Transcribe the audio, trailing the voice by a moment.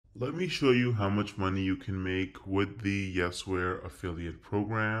Let me show you how much money you can make with the Yesware affiliate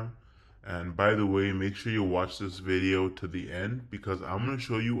program. And by the way, make sure you watch this video to the end because I'm going to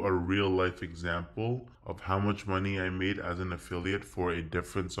show you a real life example of how much money I made as an affiliate for a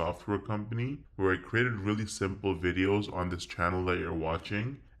different software company where I created really simple videos on this channel that you're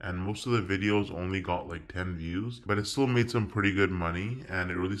watching. And most of the videos only got like 10 views, but it still made some pretty good money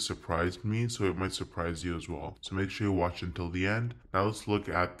and it really surprised me, so it might surprise you as well. So make sure you watch until the end. Now let's look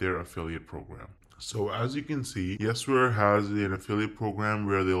at their affiliate program. So as you can see, Yesware has an affiliate program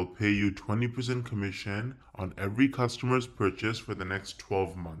where they'll pay you 20% commission on every customer's purchase for the next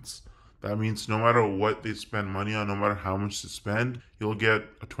 12 months. That means no matter what they spend money on, no matter how much they spend, you'll get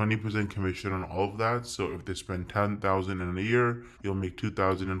a 20% commission on all of that. So if they spend 10,000 in a year, you'll make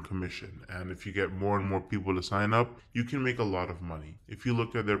 2,000 in commission. And if you get more and more people to sign up, you can make a lot of money. If you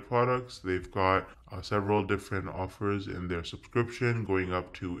look at their products, they've got several different offers in their subscription, going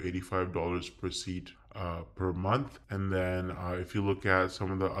up to $85 per seat per month. And then if you look at some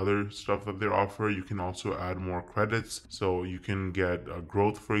of the other stuff that they offer, you can also add more credits. So you can get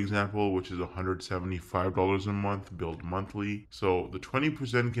growth, for example, which is $175 a month, billed monthly. So the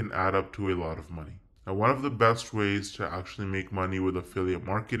 20% can add up to a lot of money. Now, one of the best ways to actually make money with affiliate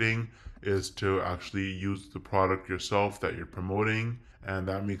marketing is to actually use the product yourself that you're promoting, and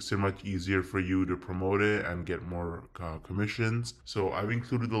that makes it much easier for you to promote it and get more commissions. So I've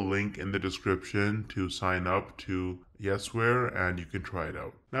included the link in the description to sign up to Yesware and you can try it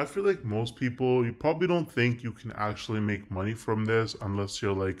out. Now I feel like most people, you probably don't think you can actually make money from this unless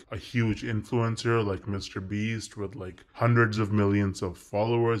you're like a huge influencer like Mr. Beast with like hundreds of millions of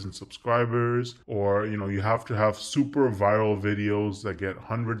followers and subscribers, or you have to have super viral videos that get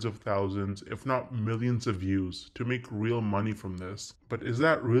hundreds of thousands, if not millions of views to make real money from this. But is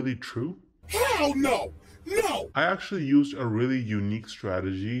that really true? Hell no! No! I actually used a really unique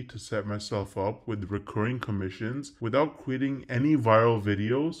strategy to set myself up with recurring commissions without creating any viral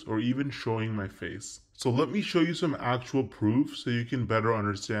videos or even showing my face. So let me show you some actual proof so you can better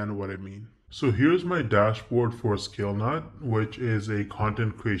understand what I mean. So here's my dashboard for ScaleNut, which is a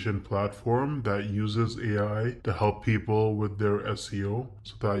content creation platform that uses AI to help people with their SEO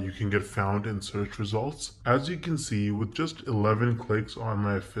so that you can get found in search results. As you can see, with just 11 clicks on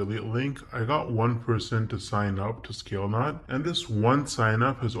my affiliate link, I got one person to sign up to ScaleNut, and this one sign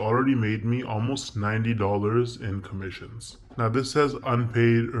up has already made me almost $90 in commissions. Now this says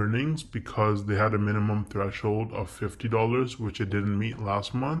unpaid earnings because they had a minimum threshold of $50, which it didn't meet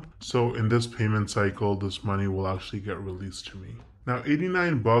last month. So in this payment cycle, this money will actually get released to me. Now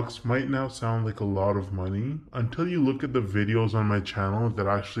 89 bucks might now sound like a lot of money until you look at the videos on my channel that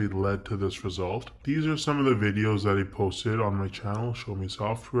actually led to this result. These are some of the videos that I posted on my channel: Show Me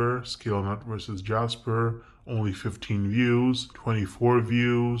Software, ScaleNut versus Jasper, only 15 views, 24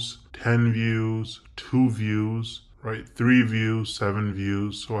 views, 10 views, 2 views, right? 3 views, 7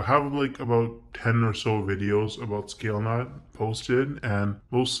 views. So I have like about 10 or so videos about ScaleNut posted, and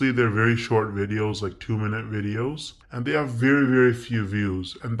mostly they're very short videos, like 2-minute videos, and they have very, very few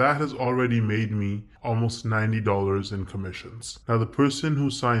views, and that has already made me almost $90 in commissions. Now the person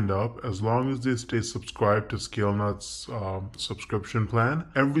who signed up, as long as they stay subscribed to ScaleNut's subscription plan,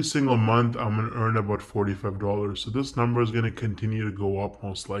 every single month I'm going to earn about $45. So this number is going to continue to go up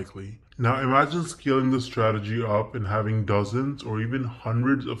most likely. Now imagine scaling this strategy up and having dozens or even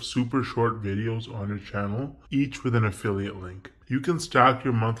hundreds of super short videos on your channel, each with an affiliate link. You can stack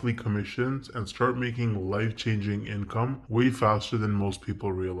your monthly commissions and start making life-changing income way faster than most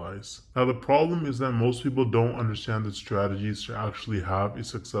people realize. Now the problem is that most people don't understand the strategies to actually have a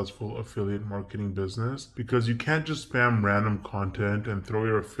successful affiliate marketing business, because you can't just spam random content and throw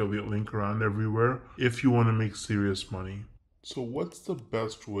your affiliate link around everywhere if you want to make serious money. So what's the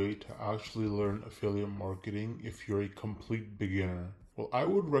best way to actually learn affiliate marketing if you're a complete beginner? Well, I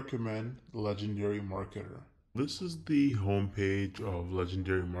would recommend Legendary Marketer. This is the homepage of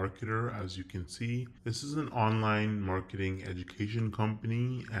Legendary Marketer. As you can see, this is an online marketing education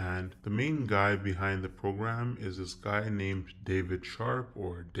company, and the main guy behind the program is this guy named David Sharp,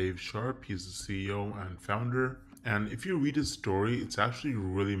 or Dave Sharp. He's the CEO and founder. And if you read his story, it's actually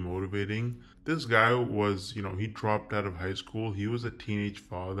really motivating. This guy was, he dropped out of high school. He was a teenage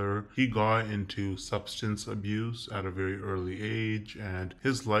father. He got into substance abuse at a very early age, and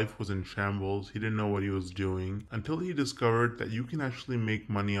his life was in shambles. He didn't know what he was doing until he discovered that you can actually make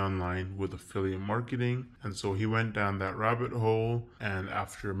money online with affiliate marketing. And so he went down that rabbit hole, and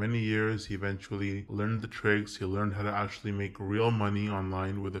after many years, he eventually learned the tricks. He learned how to actually make real money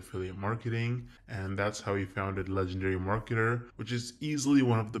online with affiliate marketing, and that's how he founded Legendary Marketer, which is easily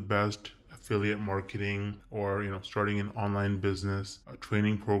one of the best affiliate marketing or starting an online business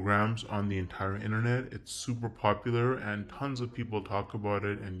training programs on the entire internet. It's super popular and tons of people talk about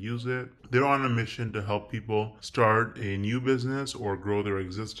it and use it. They're on a mission to help people start a new business or grow their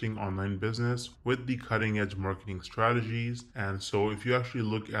existing online business with the cutting edge marketing strategies. And so if you actually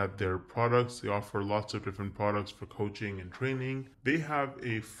look at their products, they offer lots of different products for coaching and training. They have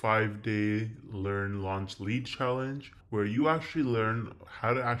a 5-day learn launch lead challenge where you actually learn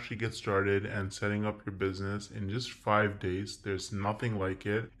how to actually get started and setting up your business in just 5 days. There's nothing like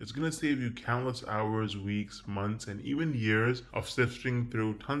it. It's going to save you countless hours, weeks, months, and even years of sifting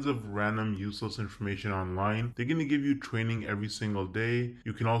through tons of random useless information online. They're going to give you training every single day.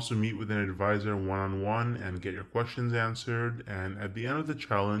 You can also meet with an advisor one-on-one and get your questions answered. And at the end of the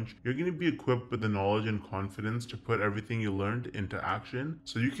challenge, you're going to be equipped with the knowledge and confidence to put everything you learned into action.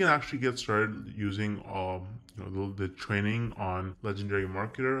 So you can actually get started using the training on Legendary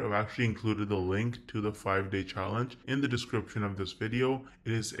Marketer. I've actually included the link to the 5-day challenge in the description of this video.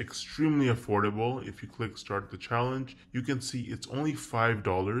 It is extremely affordable. If you click start the challenge, you can see it's only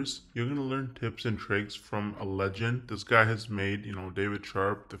 $5. You're going to learn tips and tricks from a legend. This guy has made, David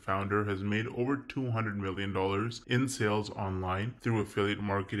Sharp, the founder, has made over $200 million in sales online through affiliate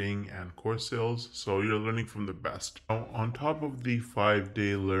marketing and course sales. So you're learning from the best. Now, on top of the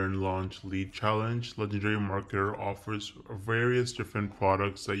 5-day learn launch lead challenge, Legendary Marketer offers various different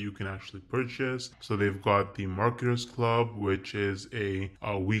products that you can actually purchase. So they've got the Marketers Club, which is a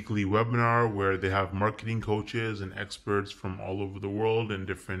weekly webinar where they have marketing coaches and experts from all over the world and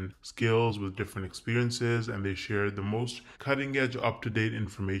different skills with different experiences, and they share the most cutting edge, up-to-date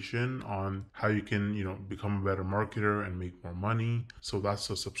information on how you can become a better marketer and make more money. So that's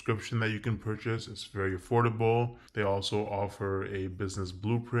a subscription that you can purchase. It's very affordable. They also offer a business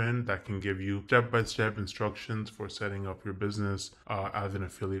blueprint that can give you step-by-step instructions for setting up your business as an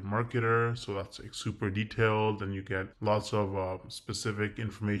affiliate marketer. So that's super detailed, and you get lots of specific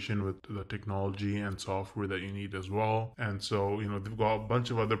information with the technology and software that you need as well. And so they've got a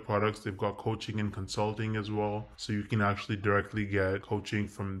bunch of other products. They've got coaching and consulting as well, so you can actually directly get coaching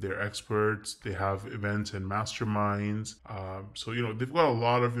from their experts. They have events and masterminds. So they've got a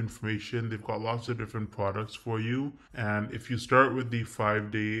lot of information. They've got lots of different products for you. And if you start with the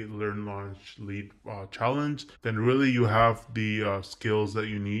 5-day learn launch lead challenge, then really you have the skills that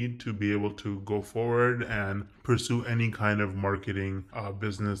you need to be able to go forward and pursue any kind of marketing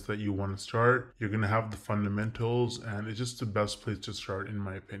business that you want to start. You're going to have the fundamentals, and it's just the best place to start, in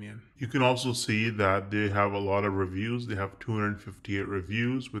my opinion. You can also see that they have a lot of reviews. They have 258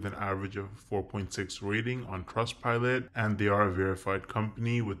 reviews with an average of 4.6 rating on Trustpilot, and they are a verified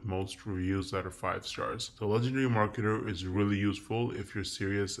company with most reviews that are 5 stars. So Legendary Marketer is really useful if you're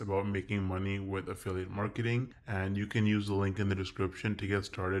serious about making money with affiliate marketing, and you can use the link in the description to get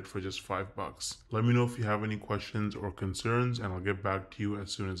started for just $5. Let me know if you have any questions or concerns, and I'll get back to you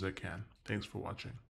as soon as I can. Thanks for watching.